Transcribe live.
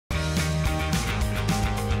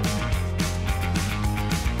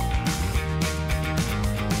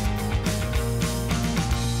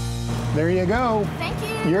There you go. Thank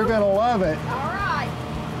you. You're gonna love it. All right.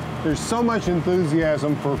 There's so much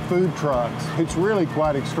enthusiasm for food trucks. It's really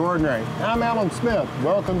quite extraordinary. I'm Alan Smith.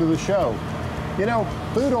 Welcome to the show. You know,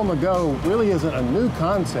 food on the go really isn't a new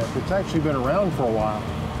concept. It's actually been around for a while.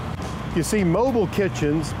 You see, mobile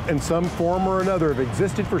kitchens in some form or another have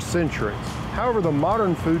existed for centuries. However, the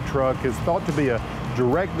modern food truck is thought to be a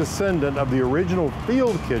direct descendant of the original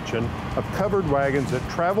field kitchen of covered wagons that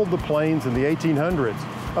traveled the plains in the 1800s,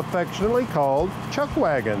 affectionately called chuck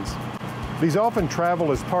wagons. These often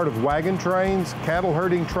travel as part of wagon trains, cattle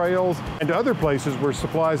herding trails, and other places where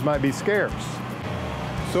supplies might be scarce.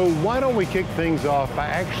 So why don't we kick things off by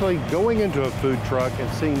actually going into a food truck and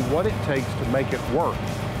seeing what it takes to make it work.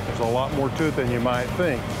 There's a lot more to it than you might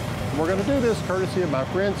think. And we're going to do this courtesy of my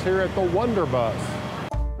friends here at the Wunderbus.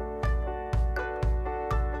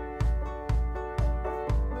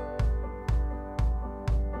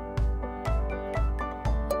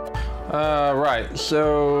 Right,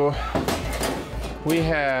 so we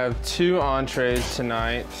have 2 entrees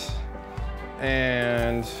tonight,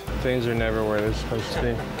 and things are never where they're supposed to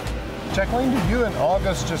be. Jacqueline, did you and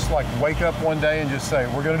August just like wake up one day and just say,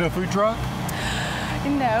 we're going to do a food truck?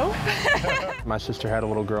 No. My sister had a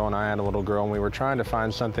little girl and I had a little girl, and we were trying to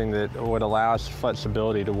find something that would allow us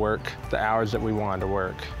flexibility to work the hours that we wanted to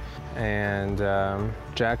work. And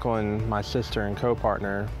Jacqueline, my sister and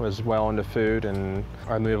co-partner, was well into food, and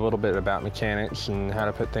I knew a little bit about mechanics and how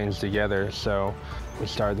to put things together, so we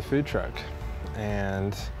started the food truck.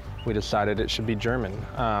 And we decided it should be German.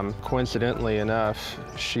 Coincidentally enough,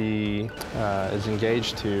 she is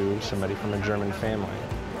engaged to somebody from a German family.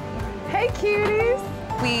 Hey, cuties.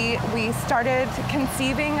 We started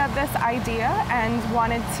conceiving of this idea and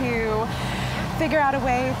wanted to figure out a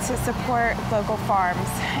way to support local farms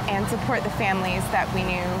and support the families that we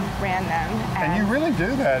knew ran them. And you really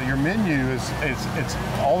do that. Your menu it's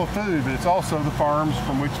all the food, but it's also the farms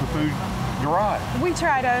from which the food derives. We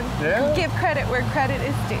try to give credit where credit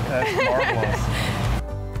is due. That's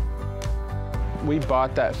marvelous. We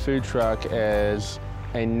bought that food truck as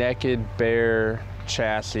a naked, bare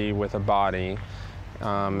chassis with a body,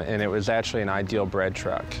 and it was actually an ideal bread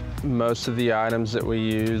truck. Most of the items that we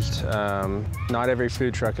used, not every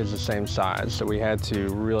food truck is the same size, so we had to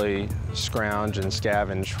really scrounge and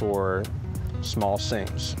scavenge for small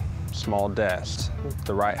sinks, small desks,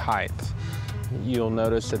 the right height. You'll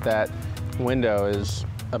notice that that window is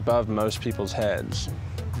above most people's heads,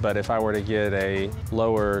 but if I were to get a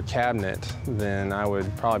lower cabinet, then I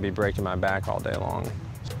would probably be breaking my back all day long.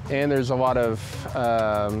 And there's a lot of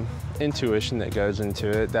intuition that goes into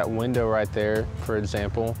it. That window right there, for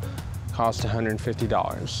example, cost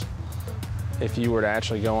 $150. If you were to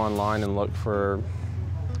actually go online and look for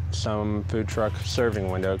some food truck serving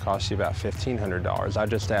window, it costs you about $1,500. I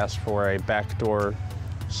just asked for a back door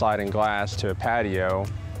sliding glass to a patio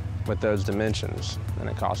with those dimensions, and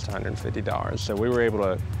it cost $150. So we were able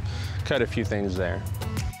to cut a few things there.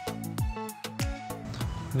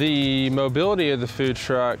 The mobility of the food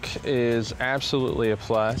truck is absolutely a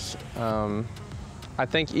plus. I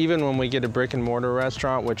think even when we get a brick and mortar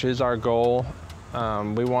restaurant, which is our goal,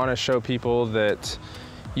 we want to show people that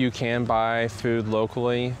you can buy food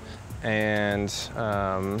locally and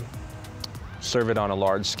serve it on a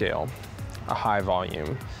large scale, a high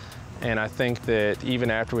volume. And I think that even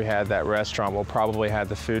after we had that restaurant, we'll probably have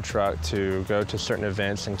the food truck to go to certain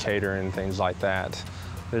events and cater and things like that.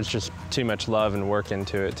 There's just too much love and work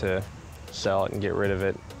into it to sell it and get rid of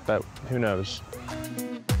it, but who knows?